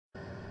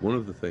One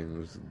of the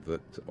things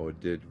that I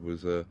did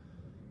was a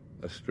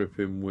strip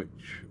in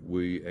which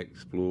we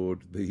explored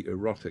the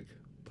erotic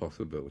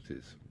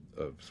possibilities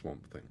of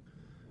Swamp Thing.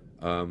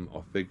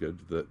 I figured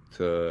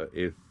that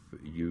if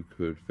you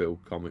could fill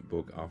comic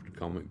book after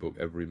comic book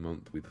every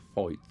month with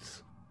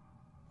fights,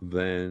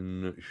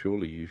 then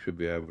surely you should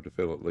be able to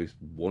fill at least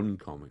one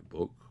comic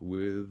book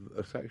with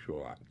a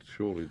sexual act.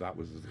 Surely that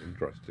was as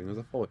interesting as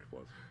a fight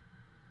was.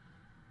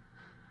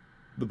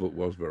 The book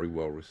was very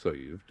well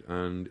received,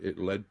 and it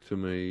led to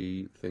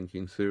me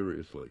thinking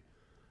seriously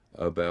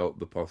about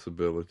the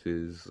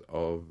possibilities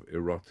of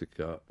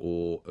erotica,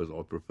 or as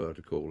I prefer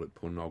to call it,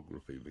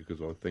 pornography, because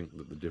I think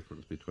that the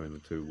difference between the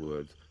two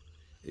words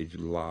is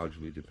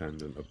largely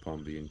dependent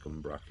upon the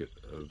income bracket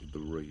of the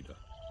reader.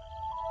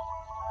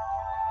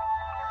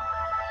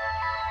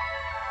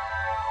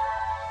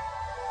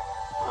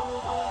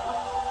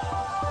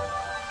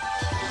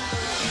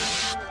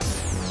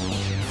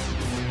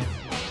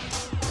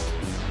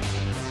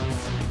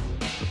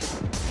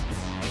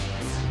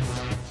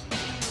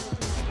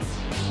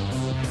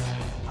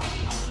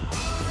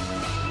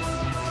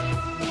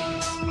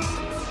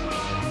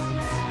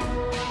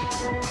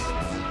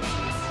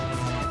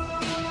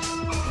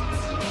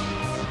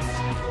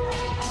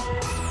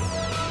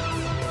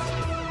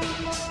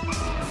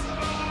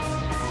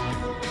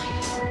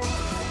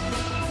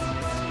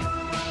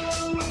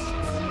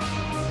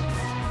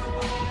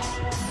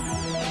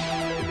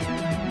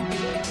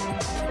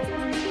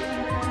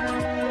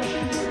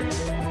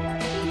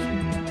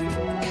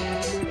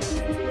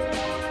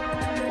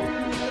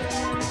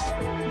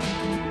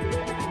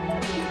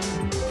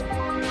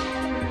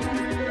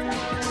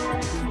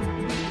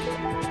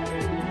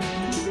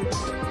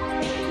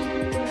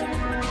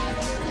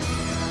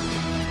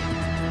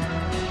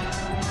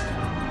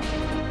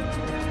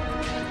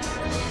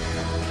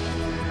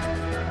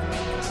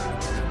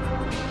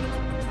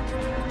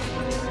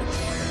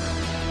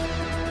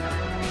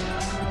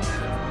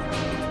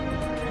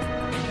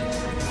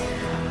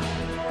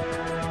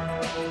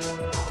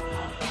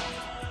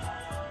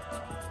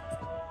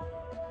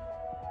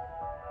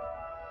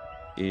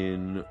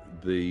 In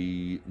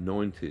the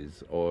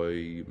 90s,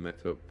 I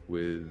met up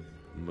with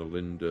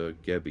Melinda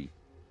Gebbie,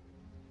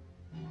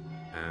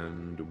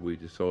 and we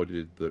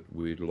decided that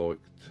we'd like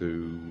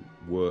to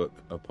work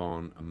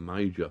upon a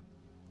major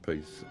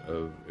piece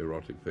of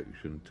erotic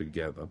fiction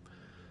together,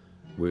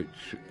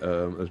 which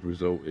has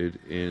resulted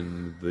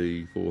in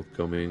the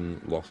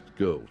forthcoming Lost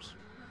Girls.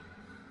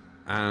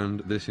 And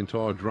this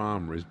entire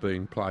drama is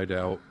being played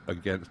out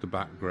against the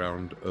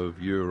background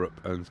of Europe,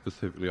 and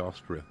specifically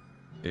Austria,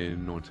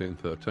 in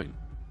 1913,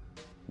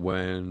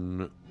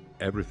 when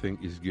everything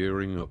is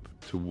gearing up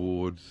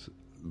towards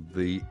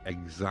the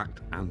exact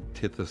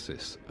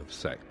antithesis of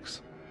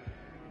sex.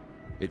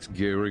 It's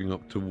gearing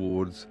up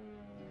towards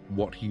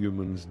what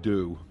humans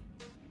do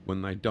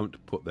when they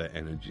don't put their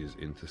energies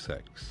into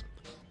sex,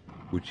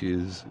 which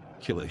is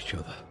kill each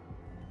other.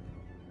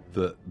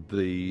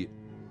 The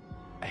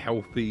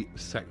healthy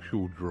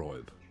sexual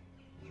drive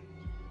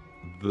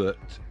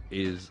that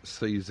is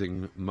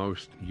seizing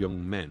most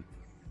young men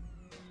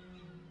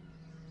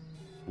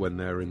when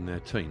they're in their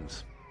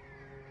teens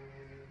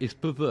is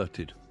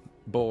perverted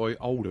by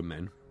older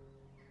men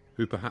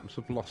who perhaps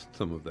have lost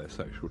some of their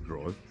sexual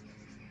drive,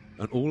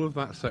 and all of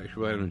that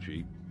sexual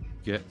energy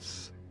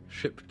gets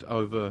shipped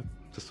over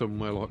to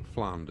somewhere like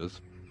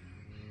Flanders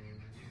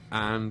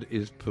and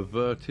is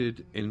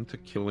perverted into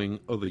killing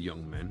other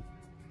young men.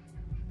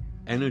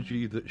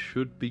 Energy that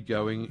should be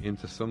going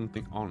into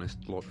something honest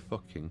like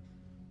fucking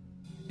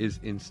is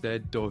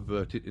instead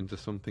diverted into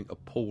something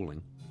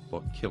appalling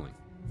like killing.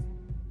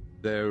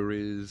 There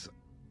is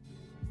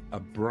a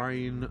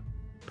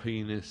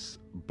brain-penis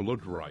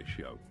blood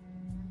ratio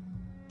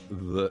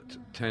that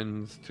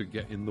tends to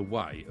get in the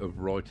way of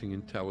writing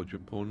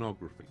intelligent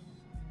pornography.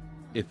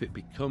 If it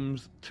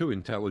becomes too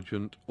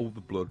intelligent, all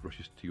the blood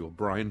rushes to your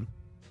brain,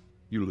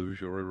 you lose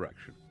your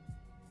erection.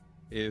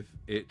 If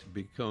it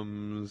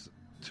becomes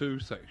too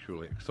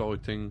sexually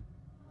exciting,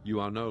 you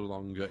are no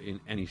longer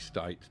in any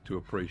state to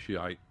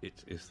appreciate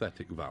its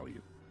aesthetic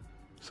value.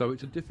 So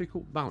it's a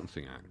difficult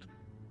balancing act.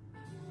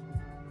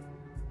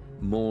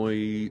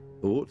 My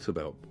thoughts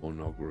about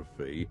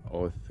pornography,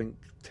 I think,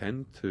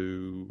 tend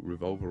to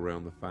revolve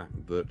around the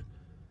fact that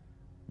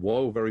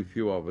while very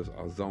few of us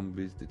are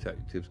zombies,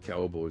 detectives,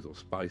 cowboys or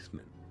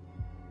spacemen,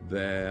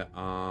 there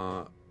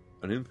are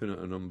an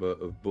infinite number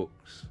of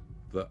books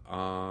that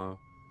are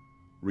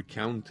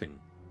recounting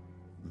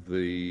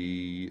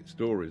the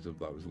stories of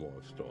those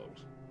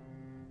lifestyles.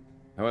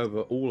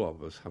 However, all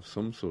of us have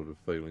some sort of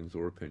feelings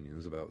or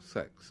opinions about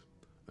sex,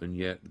 and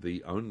yet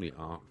the only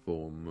art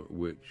form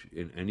which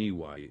in any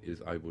way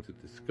is able to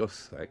discuss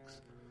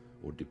sex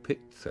or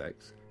depict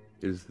sex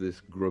is this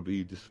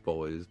grubby,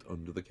 despised,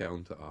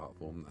 under-the-counter art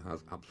form that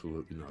has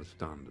absolutely no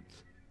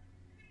standards.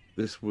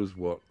 This was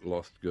what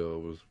Lost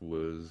Girls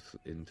was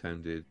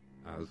intended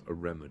as a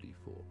remedy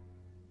for.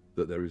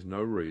 That there is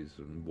no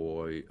reason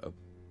why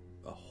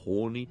a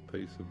horny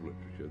piece of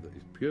literature that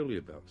is purely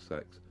about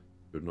sex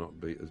should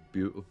not be as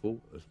beautiful,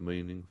 as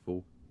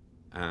meaningful,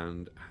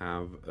 and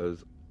have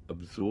as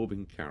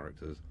absorbing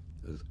characters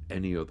as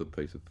any other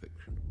piece of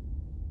fiction.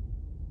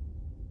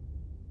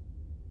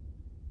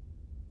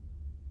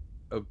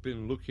 I've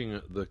been looking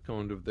at the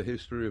kind of the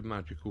history of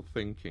magical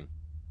thinking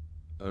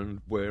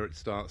and where it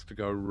starts to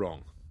go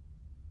wrong.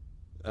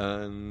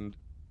 And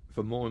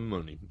for my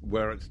money,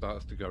 where it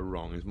starts to go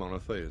wrong is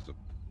monotheism.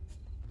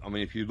 I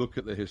mean, if you look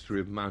at the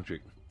history of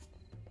magic,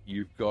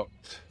 you've got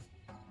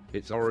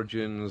its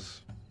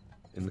origins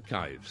in the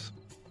caves.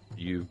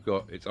 You've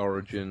got its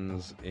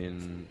origins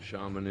in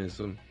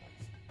shamanism,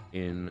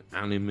 in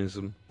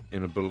animism,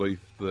 in a belief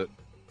that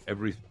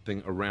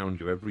everything around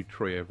you, every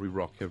tree, every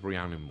rock, every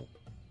animal,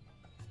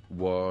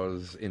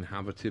 was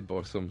inhabited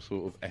by some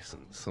sort of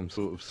essence, some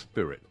sort of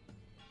spirit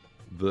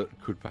that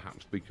could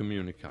perhaps be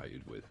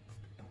communicated with.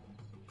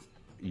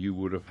 You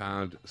would have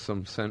had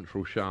some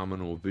central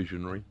shaman or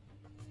visionary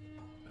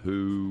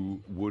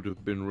who would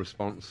have been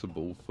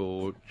responsible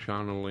for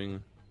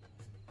channeling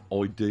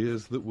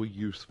ideas that were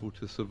useful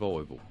to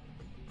survival.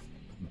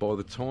 By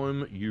the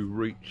time you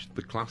reach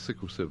the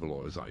classical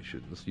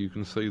civilizations, you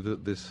can see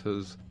that this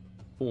has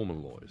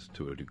formalized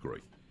to a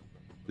degree.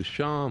 The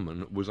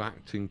shaman was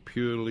acting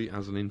purely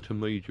as an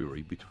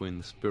intermediary between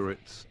the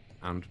spirits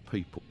and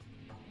people.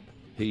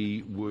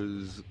 He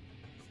was,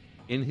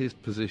 in his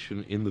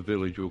position in the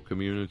village or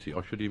community,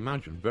 I should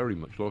imagine, very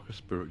much like a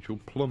spiritual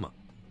plumber.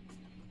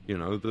 You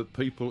know, that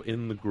people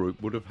in the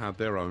group would have had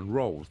their own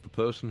roles. The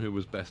person who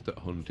was best at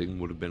hunting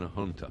would have been a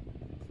hunter.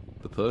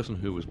 The person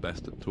who was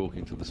best at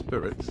talking to the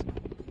spirits,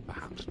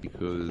 perhaps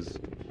because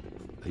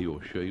he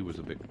or she was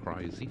a bit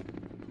crazy,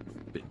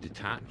 a bit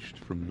detached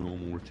from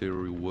normal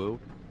material world,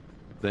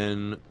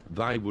 then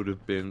they would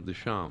have been the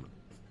shaman.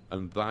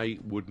 And they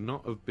would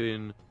not have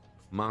been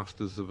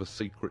masters of a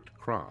secret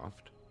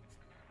craft.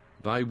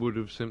 They would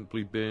have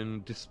simply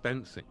been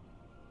dispensing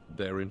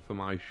their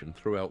information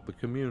throughout the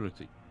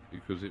community,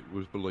 because it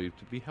was believed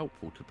to be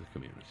helpful to the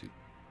community.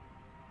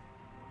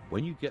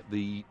 When you get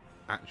the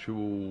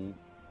actual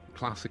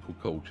classical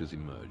cultures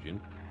emerging,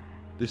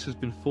 this has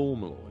been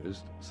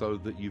formalised so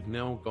that you've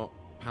now got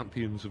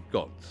pantheons of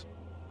gods,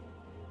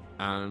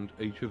 and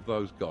each of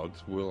those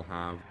gods will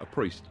have a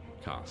priest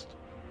caste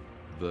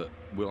that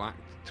will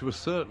act to a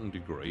certain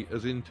degree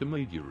as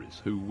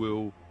intermediaries who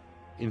will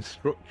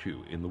instruct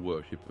you in the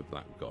worship of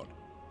that god.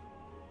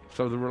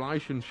 So the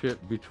relationship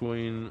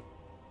between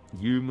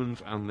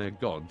humans and their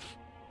gods,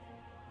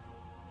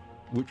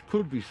 which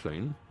could be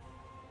seen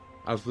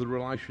as the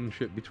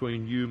relationship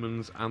between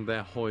humans and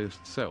their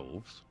highest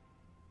selves,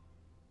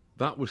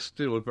 that was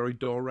still a very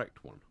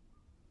direct one.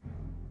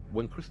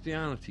 When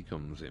Christianity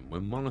comes in,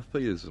 when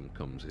monotheism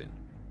comes in,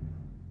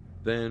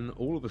 then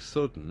all of a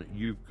sudden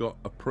you've got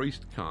a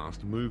priest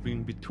caste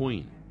moving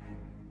between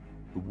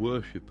the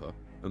worshipper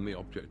and the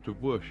object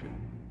of worship.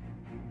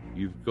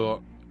 You've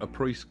got a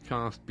priest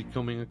caste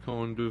becoming a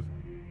kind of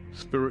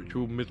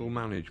spiritual middle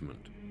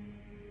management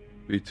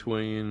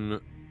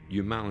between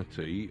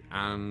humanity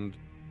and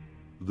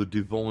the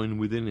divine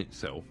within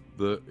itself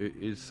that it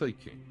is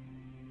seeking.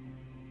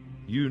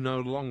 You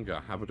no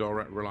longer have a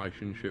direct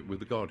relationship with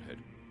the Godhead.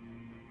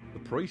 The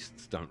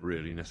priests don't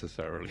really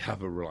necessarily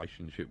have a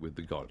relationship with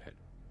the Godhead.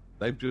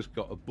 They've just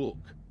got a book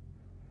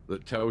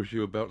that tells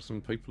you about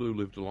some people who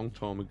lived a long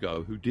time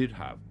ago who did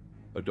have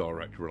a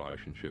direct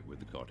relationship with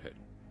the Godhead.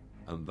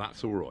 And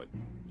that's all right.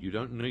 You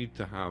don't need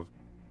to have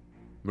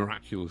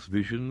miraculous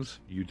visions.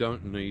 You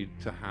don't need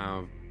to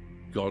have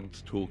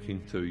gods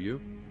talking to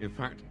you. In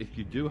fact, if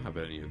you do have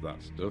any of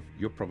that stuff,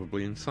 you're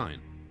probably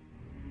insane.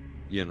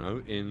 You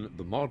know, in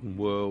the modern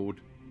world,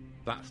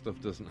 that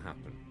stuff doesn't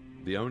happen.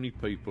 The only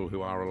people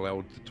who are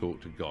allowed to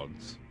talk to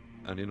gods,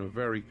 and in a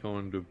very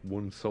kind of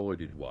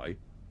one-sided way,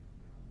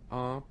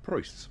 are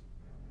priests.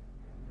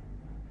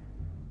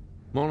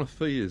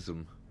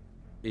 Monotheism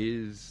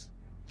is,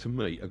 to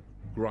me, a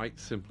great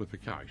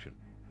simplification.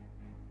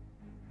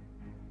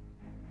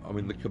 I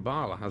mean, the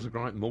Kabbalah has a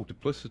great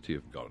multiplicity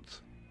of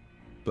gods,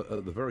 but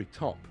at the very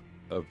top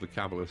of the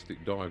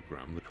Kabbalistic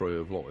diagram, the Tree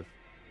of Life,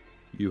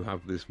 you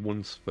have this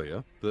one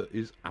sphere that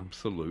is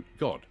absolute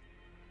God.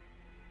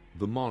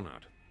 The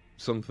monad,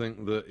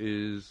 something that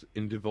is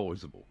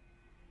indivisible,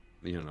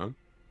 you know.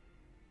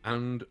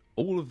 And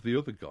all of the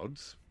other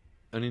gods,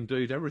 and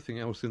indeed everything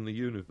else in the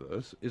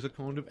universe, is a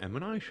kind of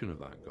emanation of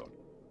that God.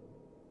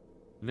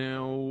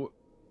 Now,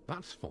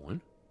 that's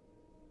fine.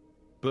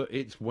 But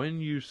it's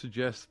when you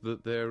suggest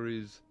that there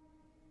is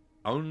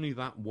only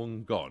that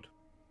one God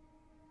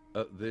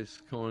at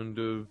this kind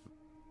of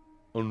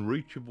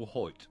unreachable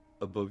height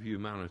above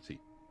humanity,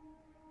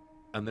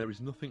 and there is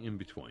nothing in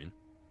between,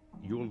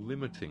 you're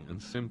limiting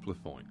and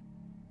simplifying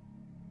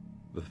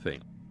the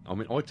thing. I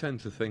mean, I tend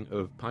to think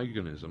of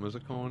paganism as a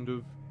kind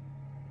of,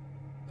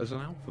 as an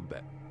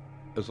alphabet,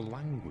 as a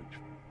language.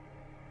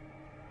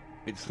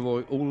 It's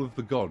like all of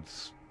the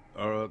gods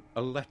are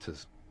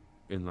letters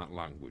in that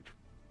language.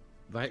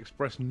 They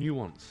express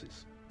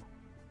nuances,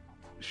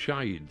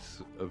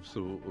 shades of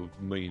sort of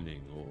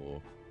meaning,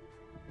 or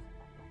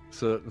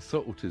certain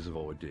subtleties of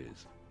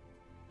ideas.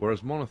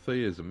 Whereas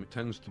monotheism, it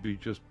tends to be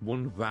just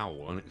one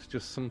vowel, and it's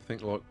just something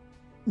like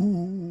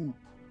ooh.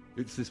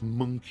 It's this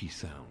monkey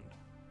sound.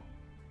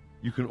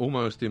 You can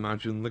almost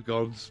imagine the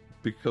gods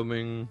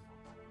becoming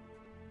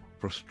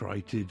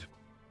frustrated,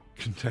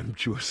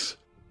 contemptuous,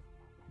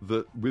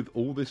 that with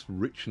all this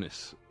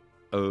richness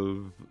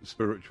of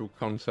spiritual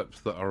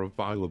concepts that are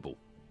available,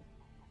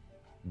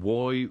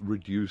 why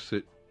reduce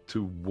it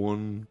to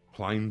one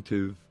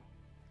plaintive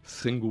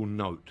single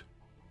note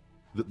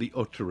that the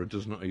utterer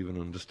does not even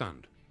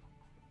understand?